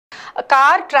A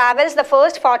car travels the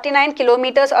first 49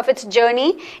 kilometers of its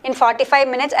journey in 45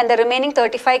 minutes and the remaining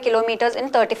 35 kilometers in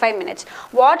 35 minutes.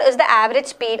 What is the average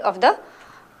speed of the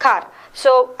car?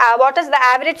 So what is the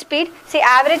average speed? See,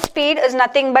 average speed is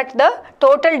nothing but the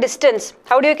total distance.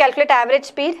 How do you calculate average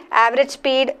speed? Average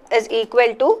speed is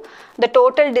equal to the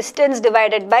total distance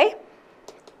divided by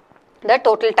the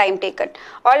total time taken.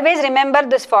 Always remember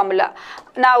this formula.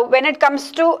 Now when it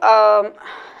comes to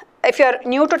if you are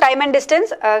new to time and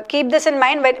distance, keep this in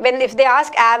mind. If they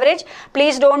ask average,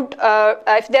 please don't,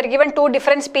 if they are given two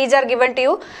different speeds are given to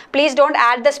you, please don't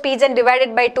add the speeds and divide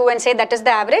it by 2 and say that is the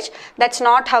average. That's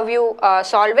not how you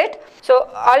solve it. So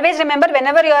always remember,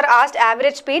 whenever you are asked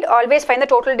average speed, always find the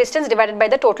total distance divided by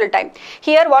the total time.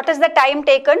 Here what is the time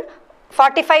taken?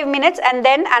 45 minutes and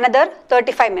then another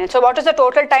 35 minutes. So what is the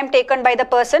total time taken by the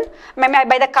person,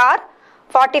 by the car?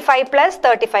 45 plus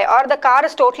 35, or the car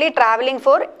is totally traveling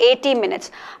for 80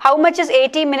 minutes. How much is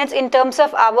 80 minutes in terms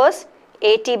of hours?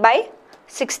 80 by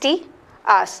 60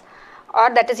 hours,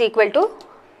 or that is equal to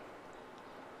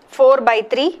 4 by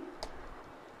 3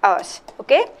 hours.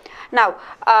 Okay. Now,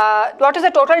 what is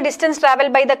the total distance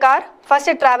traveled by the car? First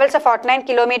it travels 49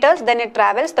 kilometers, then it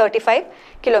travels 35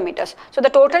 kilometers. So the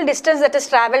total distance that is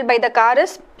traveled by the car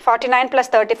is 49 plus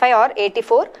 35 or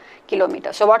 84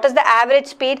 kilometers. So what is the average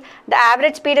speed? The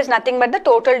average speed is nothing but the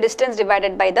total distance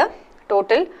divided by the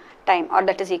total time, or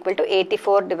that is equal to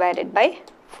 84 divided by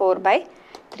 4 by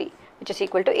 3, which is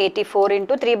equal to 84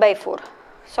 into 3 by 4.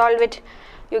 Solve it,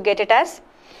 you get it as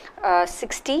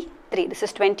 63. This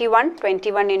is 21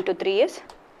 into 3 is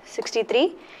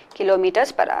 63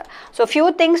 kilometers per hour. So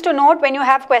few things to note when you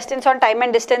have questions on time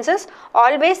and distances.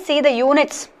 Always see the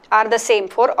units are the same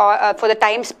for the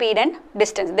time, speed and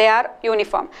distance. They are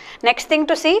uniform. Next thing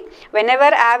to see, whenever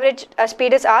average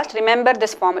speed is asked, remember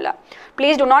this formula.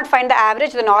 Please do not find the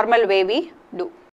average the normal way we do.